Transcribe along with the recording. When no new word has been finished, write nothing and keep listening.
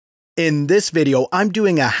In this video, I'm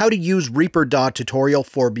doing a how to use Reaper DAW tutorial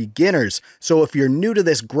for beginners. So if you're new to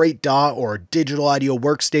this great DAW or digital audio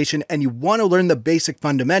workstation and you want to learn the basic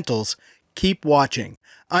fundamentals, keep watching.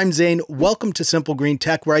 I'm Zane, welcome to Simple Green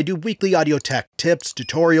Tech, where I do weekly audio tech tips,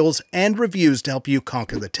 tutorials, and reviews to help you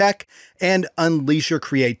conquer the tech and unleash your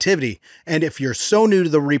creativity. And if you're so new to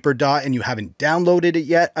the Reaper DAW and you haven't downloaded it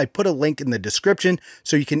yet, I put a link in the description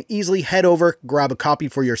so you can easily head over, grab a copy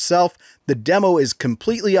for yourself. The demo is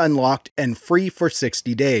completely unlocked and free for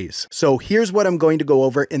 60 days. So here's what I'm going to go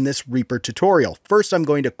over in this Reaper tutorial. First, I'm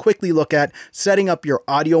going to quickly look at setting up your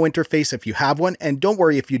audio interface if you have one, and don't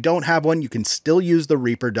worry, if you don't have one, you can still use the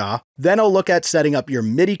Reaper DAW. Then I'll look at setting up your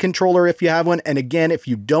MIDI controller if you have one, and again, if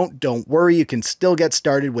you don't worry, you can still get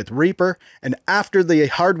started with Reaper. And after the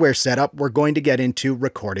hardware setup, we're going to get into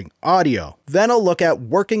recording audio. Then I'll look at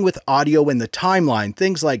working with audio in the timeline,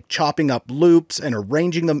 things like chopping up loops and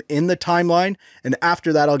arranging them in the timeline. And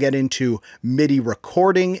after that, I'll get into MIDI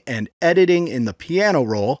recording and editing in the piano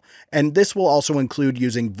roll. And this will also include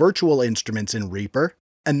using virtual instruments in Reaper.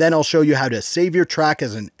 And then I'll show you how to save your track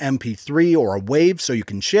as an MP3 or a WAV so you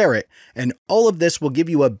can share it. And all of this will give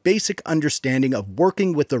you a basic understanding of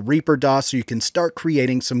working with the Reaper DAW so you can start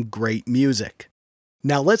creating some great music.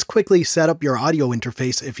 Now let's quickly set up your audio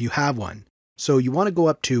interface if you have one. So you want to go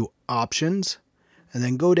up to Options, and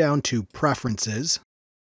then go down to Preferences.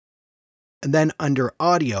 And then under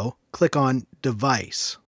Audio, click on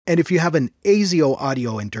Device. And if you have an ASIO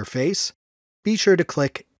audio interface, be sure to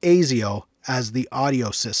click ASIO as the audio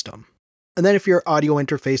system. And then if your audio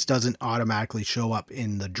interface doesn't automatically show up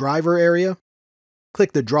in the driver area,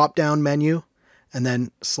 click the drop-down menu and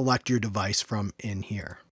then select your device from in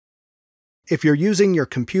here. If you're using your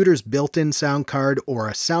computer's built-in sound card or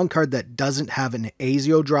a sound card that doesn't have an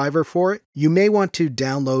ASIO driver for it, you may want to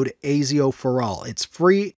download ASIO for All. It's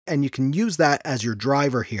free and you can use that as your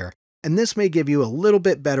driver here. And this may give you a little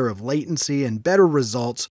bit better of latency and better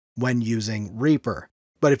results when using Reaper.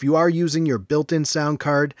 But if you are using your built-in sound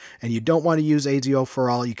card and you don't want to use ASIO for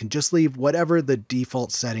All, you can just leave whatever the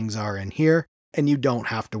default settings are in here and you don't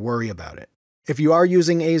have to worry about it. If you are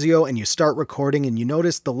using ASIO and you start recording and you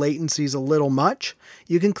notice the latency is a little much,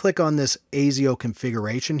 you can click on this ASIO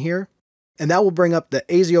configuration here, and that will bring up the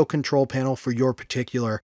ASIO control panel for your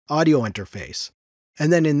particular audio interface.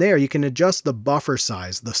 And then in there, you can adjust the buffer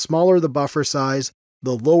size. The smaller the buffer size,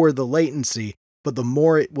 the lower the latency, but the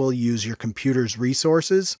more it will use your computer's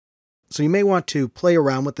resources. So you may want to play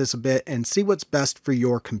around with this a bit and see what's best for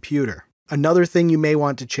your computer. Another thing you may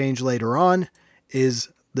want to change later on is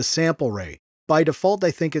the sample rate. By default,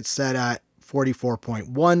 I think it's set at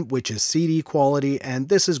 44.1, which is CD quality, and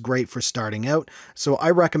this is great for starting out. So I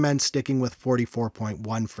recommend sticking with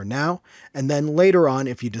 44.1 for now. And then later on,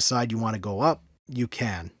 if you decide you want to go up, you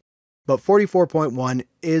can. But 44.1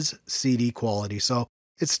 is CD quality, so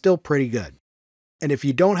it's still pretty good. And if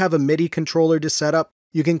you don't have a MIDI controller to set up,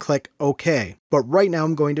 you can click OK. But right now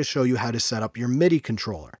I'm going to show you how to set up your MIDI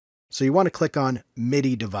controller. So you want to click on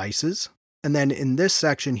MIDI devices. And then in this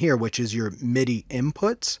section here, which is your MIDI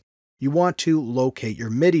inputs, you want to locate your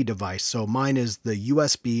MIDI device. So mine is the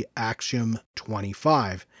USB Axiom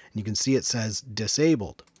 25. And you can see it says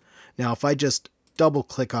disabled. Now if I just double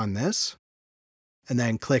click on this and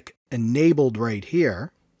then click enabled right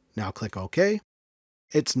here, now click OK,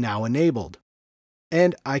 it's now enabled.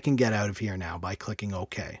 And I can get out of here now by clicking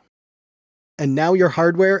OK. And now your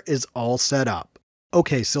hardware is all set up.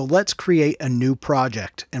 Okay, so let's create a new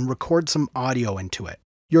project and record some audio into it.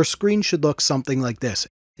 Your screen should look something like this,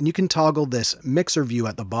 and you can toggle this mixer view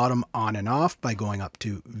at the bottom on and off by going up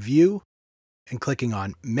to View and clicking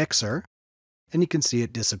on Mixer, and you can see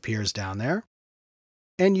it disappears down there.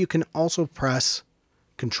 And you can also press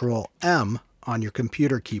Ctrl M on your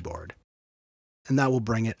computer keyboard, and that will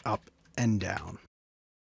bring it up and down.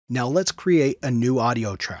 Now let's create a new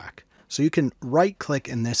audio track. So you can right click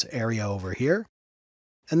in this area over here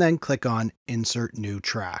and then click on Insert New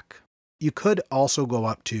Track. You could also go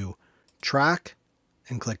up to Track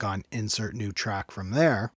and click on Insert New Track from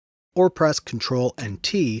there, or press Ctrl and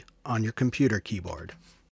T on your computer keyboard.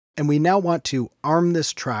 And we now want to arm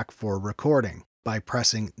this track for recording by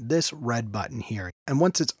pressing this red button here. And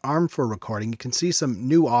once it's armed for recording, you can see some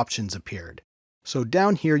new options appeared. So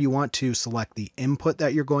down here, you want to select the input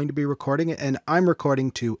that you're going to be recording, and I'm recording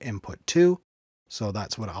to input 2, so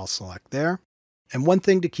that's what I'll select there. And one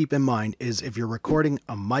thing to keep in mind is if you're recording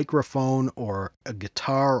a microphone or a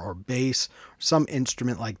guitar or bass, or some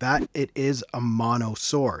instrument like that, it is a mono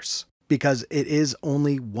source. because it is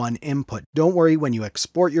only one input. Don't worry, when you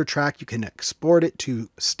export your track, you can export it to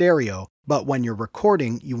stereo, but when you're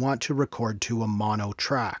recording, you want to record to a mono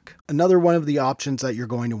track. Another one of the options that you're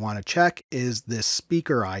going to want to check is this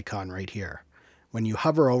speaker icon right here. When you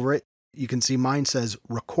hover over it, you can see mine says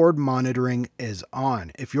record monitoring is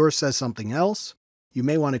on. If yours says something else, you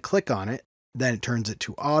may want to click on it, then it turns it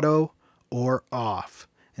to auto or off.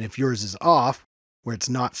 And if yours is off, where it's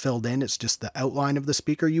not filled in, it's just the outline of the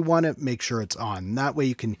speaker, you want to make sure it's on. That way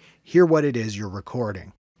you can hear what it is you're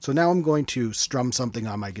recording. So now I'm going to strum something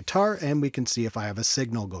on my guitar and we can see if I have a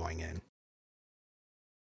signal going in.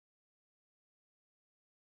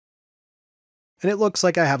 And it looks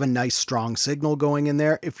like I have a nice strong signal going in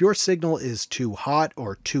there. If your signal is too hot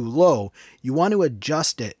or too low, you want to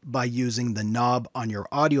adjust it by using the knob on your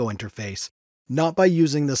audio interface, not by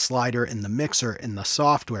using the slider in the mixer in the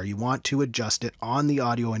software. You want to adjust it on the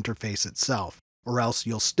audio interface itself, or else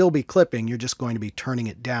you'll still be clipping. You're just going to be turning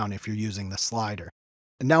it down if you're using the slider.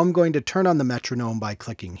 And now I'm going to turn on the metronome by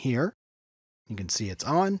clicking here. You can see it's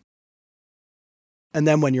on. And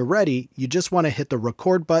then when you're ready, you just want to hit the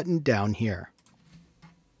record button down here.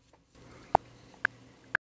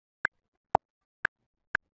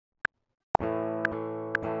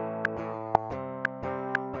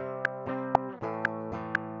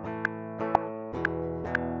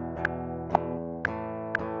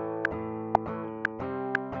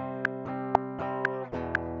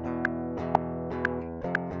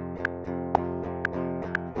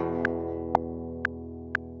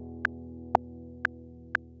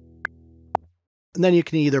 And then you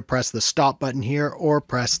can either press the stop button here or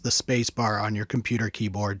press the space bar on your computer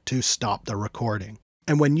keyboard to stop the recording.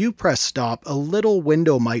 And when you press stop, a little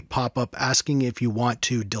window might pop up asking if you want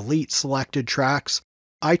to delete selected tracks.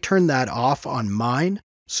 I turn that off on mine,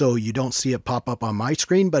 so you don't see it pop up on my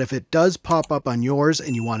screen. But if it does pop up on yours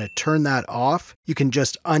and you want to turn that off, you can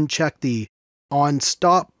just uncheck the on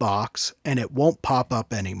stop box and it won't pop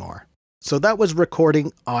up anymore. So that was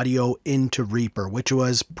recording audio into Reaper, which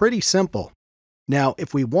was pretty simple. Now,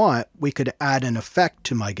 if we want, we could add an effect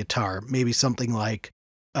to my guitar, maybe something like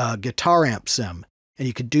a guitar amp sim. And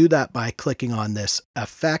you could do that by clicking on this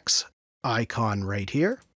effects icon right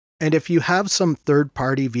here. And if you have some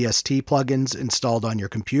third-party VST plugins installed on your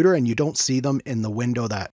computer and you don't see them in the window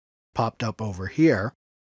that popped up over here,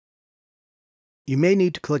 you may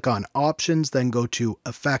need to click on Options, then go to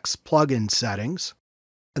Effects Plugin Settings,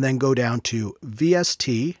 and then go down to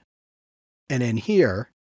VST. And in here,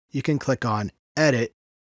 you can click on Edit,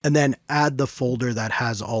 and then add the folder that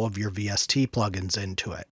has all of your VST plugins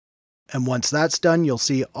into it. And once that's done, you'll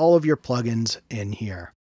see all of your plugins in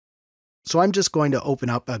here. So I'm just going to open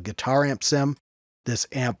up a guitar amp sim, this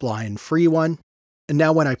amp line free one. And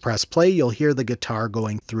now when I press play, you'll hear the guitar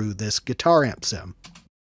going through this guitar amp sim.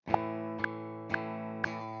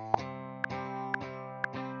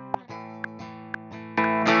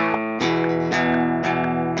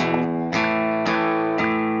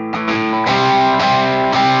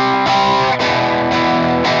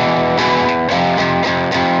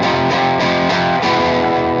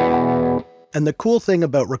 And the cool thing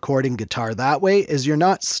about recording guitar that way is you're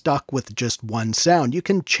not stuck with just one sound. You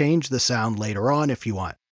can change the sound later on if you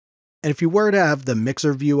want. And if you were to have the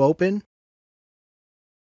mixer view open,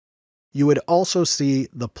 you would also see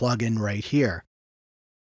the plugin right here.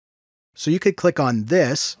 So you could click on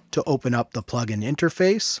this to open up the plugin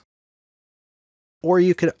interface, or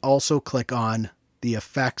you could also click on the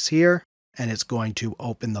effects here and it's going to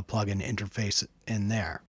open the plugin interface in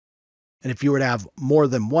there. And if you were to have more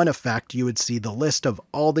than one effect, you would see the list of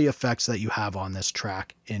all the effects that you have on this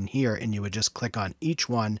track in here, and you would just click on each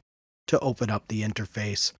one to open up the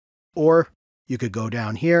interface. Or you could go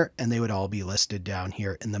down here and they would all be listed down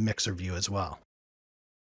here in the mixer view as well.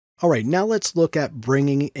 All right, now let's look at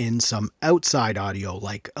bringing in some outside audio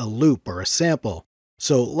like a loop or a sample.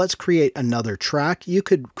 So let's create another track. You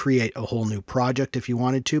could create a whole new project if you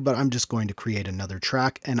wanted to, but I'm just going to create another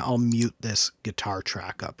track and I'll mute this guitar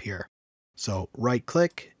track up here. So right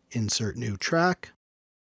click, insert new track,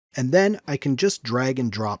 and then I can just drag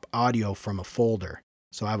and drop audio from a folder.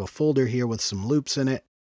 So I have a folder here with some loops in it.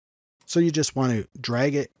 So you just want to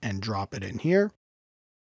drag it and drop it in here.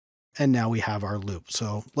 And now we have our loop.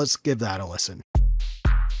 So let's give that a listen.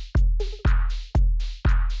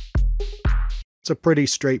 It's a pretty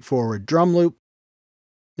straightforward drum loop.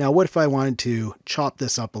 Now, what if I wanted to chop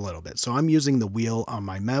this up a little bit? So I'm using the wheel on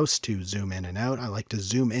my mouse to zoom in and out. I like to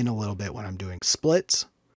zoom in a little bit when I'm doing splits.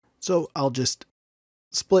 So I'll just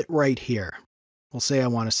split right here. We'll say I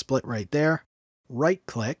want to split right there. Right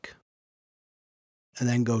click, and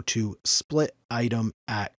then go to Split Item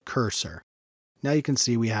at Cursor. Now you can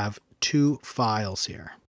see we have two files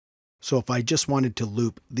here. So if I just wanted to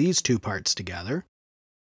loop these two parts together,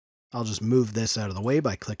 I'll just move this out of the way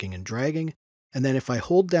by clicking and dragging. And then if I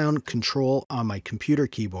hold down Control on my computer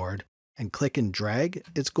keyboard and click and drag,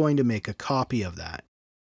 it's going to make a copy of that.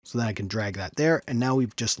 So then I can drag that there, and now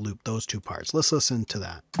we've just looped those two parts. Let's listen to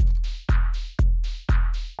that.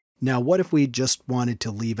 Now, what if we just wanted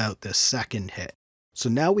to leave out this second hit? So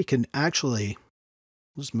now we can actually,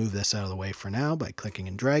 let's move this out of the way for now by clicking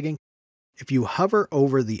and dragging. If you hover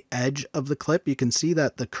over the edge of the clip, you can see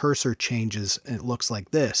that the cursor changes and it looks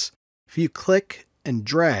like this. If you click and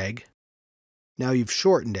drag, now you've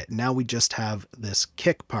shortened it. Now we just have this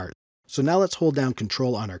kick part. So now let's hold down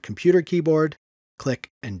Control on our computer keyboard, click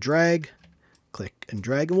and drag,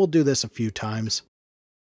 and we'll do this a few times.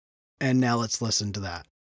 And now let's listen to that.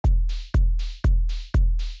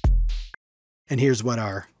 And here's what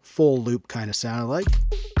our full loop kind of sounded like.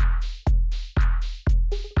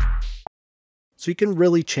 So you can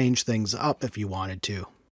really change things up if you wanted to.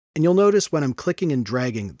 And you'll notice when I'm clicking and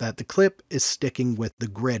dragging that the clip is sticking with the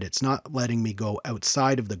grid. It's not letting me go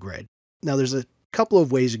outside of the grid. Now there's a couple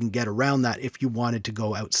of ways you can get around that if you wanted to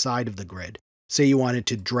go outside of the grid. Say you wanted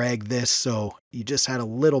to drag this so you just had a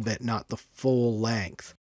little bit, not the full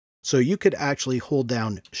length. So you could actually hold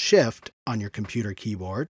down Shift on your computer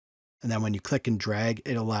keyboard. And then when you click and drag,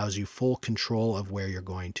 it allows you full control of where you're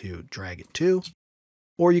going to drag it to.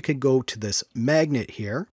 Or you could go to this magnet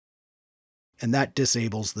here, and that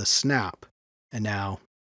disables the snap. And now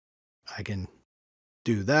I can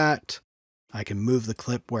do that. I can move the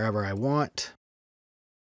clip wherever I want,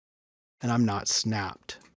 and I'm not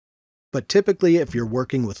snapped. But typically, if you're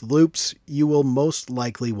working with loops, you will most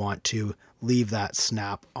likely want to leave that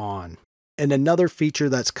snap on. And another feature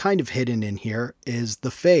that's kind of hidden in here is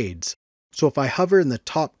the fades. So if I hover in the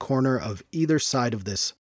top corner of either side of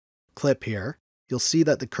this clip here, you'll see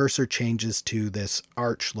that the cursor changes to this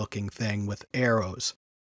arch looking thing with arrows.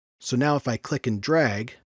 So now if I click and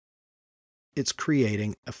drag, it's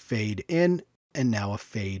creating a fade in and now a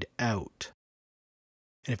fade out.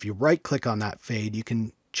 And if you right click on that fade, you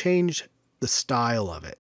can change the style of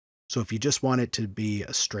it. So if you just want it to be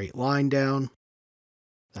a straight line down,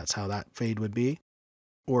 that's how that fade would be.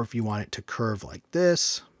 Or if you want it to curve like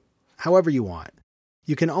this, however you want.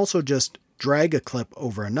 You can also just drag a clip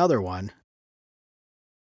over another one,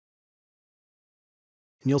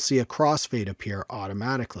 and you'll see a crossfade appear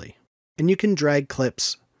automatically. And you can drag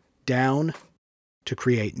clips down to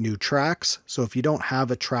create new tracks. So if you don't have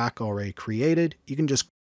a track already created, you can just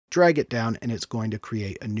drag it down and it's going to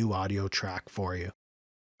create a new audio track for you.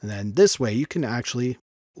 And then this way you can actually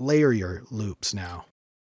layer your loops now.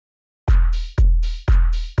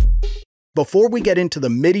 Before we get into the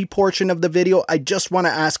MIDI portion of the video, I just want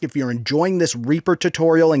to ask if you're enjoying this Reaper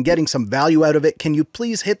tutorial and getting some value out of it, can you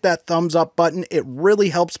please hit that thumbs up button? It really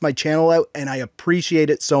helps my channel out and I appreciate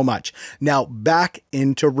it so much. Now back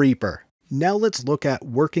into Reaper. Now let's look at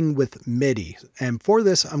working with MIDI. And for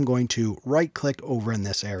this, I'm going to right click over in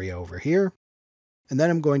this area over here. And then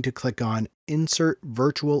I'm going to click on Insert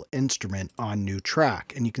Virtual Instrument on New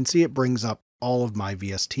Track. And you can see it brings up all of my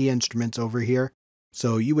VST instruments over here.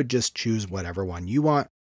 So you would just choose whatever one you want.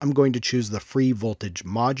 I'm going to choose the free voltage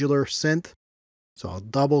modular synth. So I'll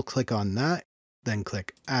double click on that, then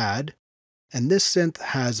click Add. And this synth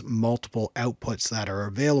has multiple outputs that are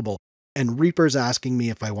available. And Reaper's asking me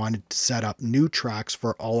if I wanted to set up new tracks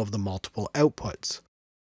for all of the multiple outputs.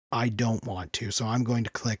 I don't want to, so I'm going to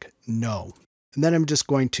click No. And then I'm just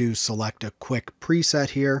going to select a quick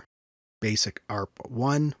preset here, Basic ARP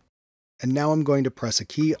 1. And now I'm going to press a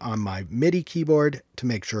key on my MIDI keyboard to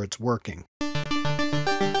make sure it's working.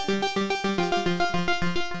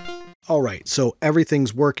 All right, so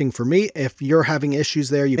everything's working for me. If you're having issues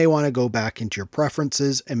there, you may want to go back into your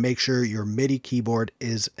preferences and make sure your MIDI keyboard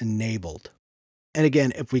is enabled. And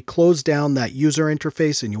again, if we close down that user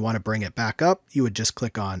interface and you want to bring it back up, you would just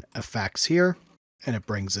click on Effects here and it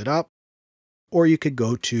brings it up. Or you could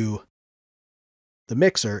go to the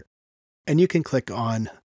mixer and you can click on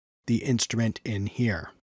the instrument in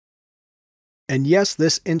here. And yes,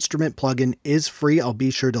 this instrument plugin is free. I'll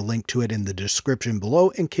be sure to link to it in the description below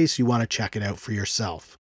in case you want to check it out for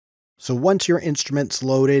yourself. So once your instrument's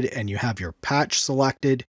loaded and you have your patch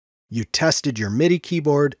selected, you tested your MIDI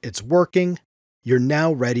keyboard, it's working, you're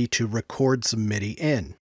now ready to record some MIDI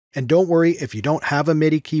in. And don't worry, if you don't have a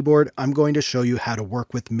MIDI keyboard, I'm going to show you how to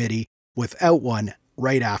work with MIDI without one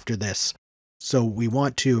right after this. So we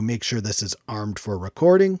want to make sure this is armed for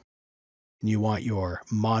recording. And you want your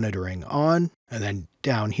monitoring on, and then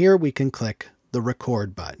down here we can click the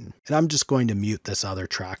record button. And I'm just going to mute this other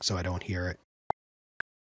track so I don't hear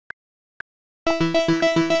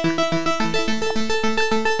it.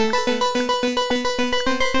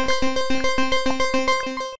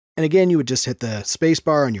 And again, you would just hit the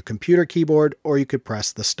spacebar on your computer keyboard, or you could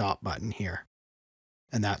press the stop button here.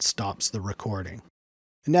 And that stops the recording.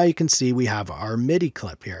 And now you can see we have our MIDI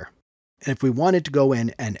clip here. And if we wanted to go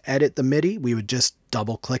in and edit the MIDI, we would just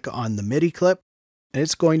double click on the MIDI clip, and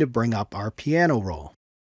it's going to bring up our piano roll.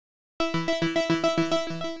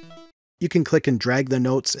 You can click and drag the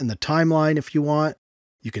notes in the timeline if you want.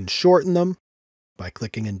 You can shorten them by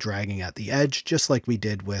clicking and dragging at the edge, just like we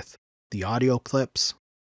did with the audio clips.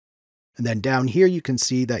 And then down here, you can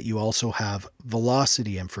see that you also have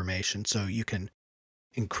velocity information. So you can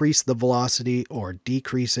increase the velocity or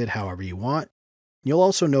decrease it however you want. You'll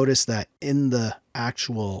also notice that in the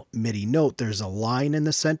actual MIDI note, there's a line in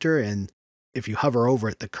the center. And if you hover over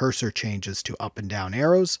it, the cursor changes to up and down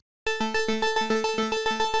arrows.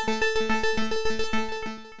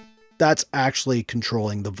 That's actually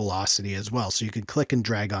controlling the velocity as well. So you can click and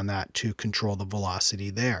drag on that to control the velocity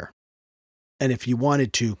there. And if you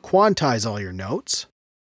wanted to quantize all your notes,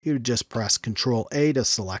 you would just press Control A to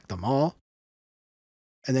select them all.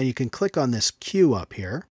 And then you can click on this Q up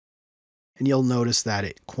here, and you'll notice that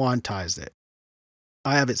it quantized it.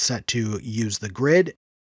 I have it set to use the grid.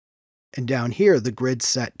 And down here, the grid's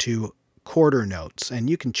set to quarter notes,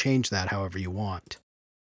 and you can change that however you want.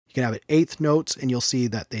 You can have it eighth notes, and you'll see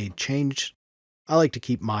that they change. I like to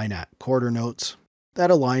keep mine at quarter notes.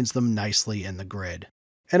 That aligns them nicely in the grid.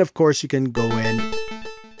 And of course, you can go in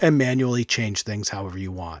and manually change things however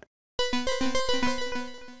you want.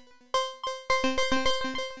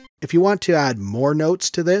 If you want to add more notes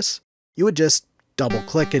to this, you would just double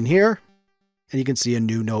click in here, and you can see a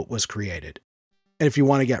new note was created. And if you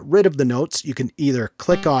want to get rid of the notes, you can either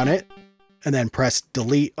click on it and then press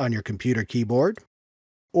delete on your computer keyboard,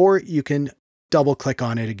 or you can double click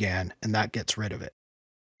on it again, and that gets rid of it.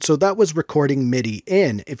 So that was recording MIDI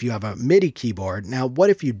in if you have a MIDI keyboard. Now, what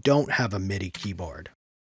if you don't have a MIDI keyboard?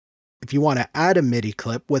 If you want to add a MIDI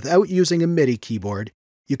clip without using a MIDI keyboard,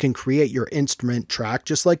 you can create your instrument track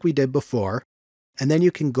just like we did before, and then you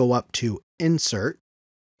can go up to Insert,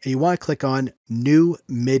 and you want to click on New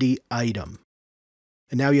MIDI Item.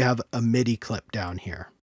 And now you have a MIDI clip down here.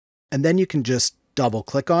 And then you can just double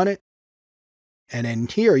click on it, and in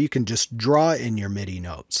here you can just draw in your MIDI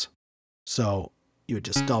notes. So you would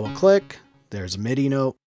just double click, there's a MIDI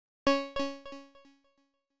note.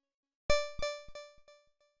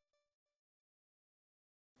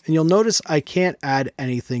 And you'll notice I can't add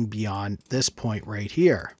anything beyond this point right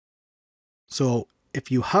here. So if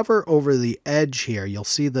you hover over the edge here, you'll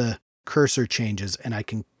see the cursor changes, and I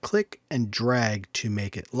can click and drag to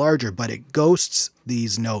make it larger, but it ghosts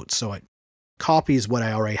these notes, so it copies what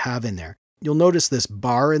I already have in there. You'll notice this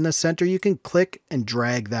bar in the center. You can click and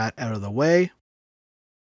drag that out of the way.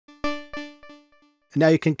 And now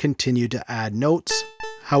you can continue to add notes,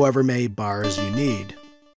 however many bars you need.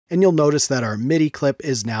 And you'll notice that our MIDI clip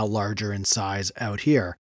is now larger in size out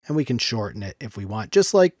here, and we can shorten it if we want,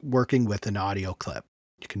 just like working with an audio clip.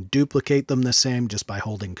 You can duplicate them the same just by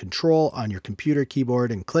holding Control on your computer keyboard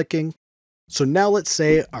and clicking. So now let's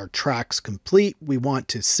say our track's complete. We want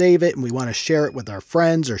to save it and we want to share it with our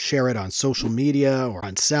friends or share it on social media or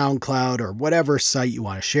on SoundCloud or whatever site you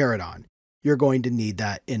want to share it on. You're going to need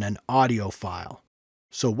that in an audio file.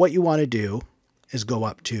 So what you want to do is go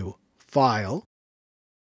up to File,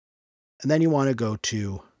 and then you want to go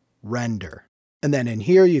to Render. And then in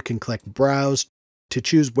here you can click Browse to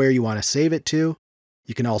choose where you want to save it to.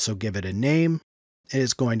 You can also give it a name, and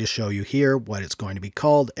it's going to show you here what it's going to be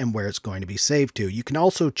called and where it's going to be saved to. You can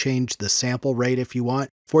also change the sample rate if you want.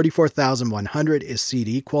 44,100 is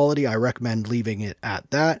CD quality. I recommend leaving it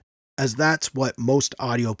at that, as that's what most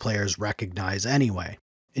audio players recognize anyway.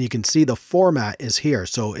 And you can see the format is here.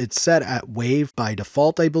 So it's set at WAV by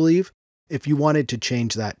default, I believe. If you wanted to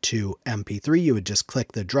change that to MP3, you would just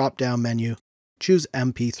click the drop-down menu, choose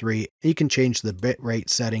MP3, and you can change the bitrate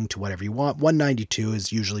setting to whatever you want. 192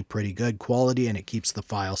 is usually pretty good quality, and it keeps the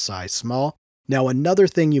file size small. Now, another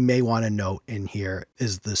thing you may want to note in here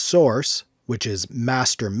is the source, which is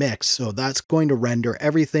master mix. So that's going to render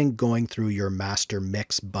everything going through your master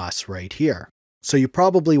mix bus right here. So you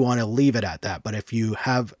probably want to leave it at that, but if you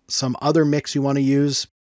have some other mix you want to use,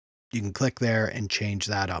 you can click there and change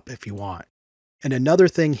that up if you want. And another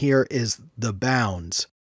thing here is the bounds.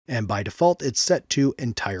 And by default, it's set to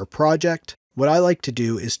entire project. What I like to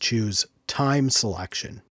do is choose time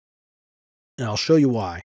selection. And I'll show you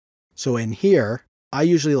why. So in here, I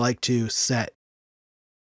usually like to set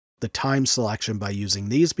the time selection by using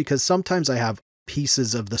these, because sometimes I have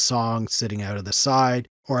pieces of the song sitting out of the side,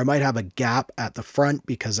 or I might have a gap at the front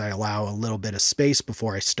because I allow a little bit of space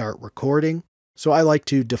before I start recording. So I like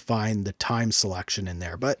to define the time selection in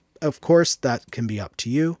there, but of course that can be up to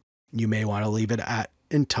you. You may want to leave it at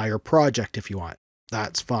entire project if you want.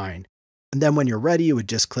 That's fine. And then when you're ready, you would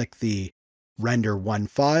just click the render one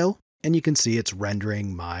file, and you can see it's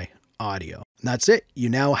rendering my audio. And that's it. You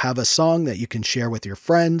now have a song that you can share with your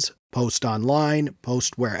friends, post online,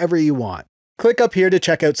 post wherever you want. Click up here to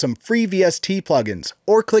check out some free VST plugins,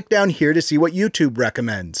 or click down here to see what YouTube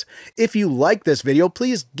recommends. If you like this video,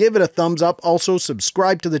 please give it a thumbs up. Also,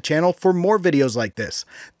 subscribe to the channel for more videos like this.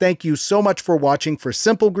 Thank you so much for watching for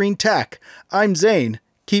Simple Green Tech. I'm Zane.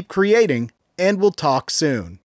 Keep creating, and we'll talk soon.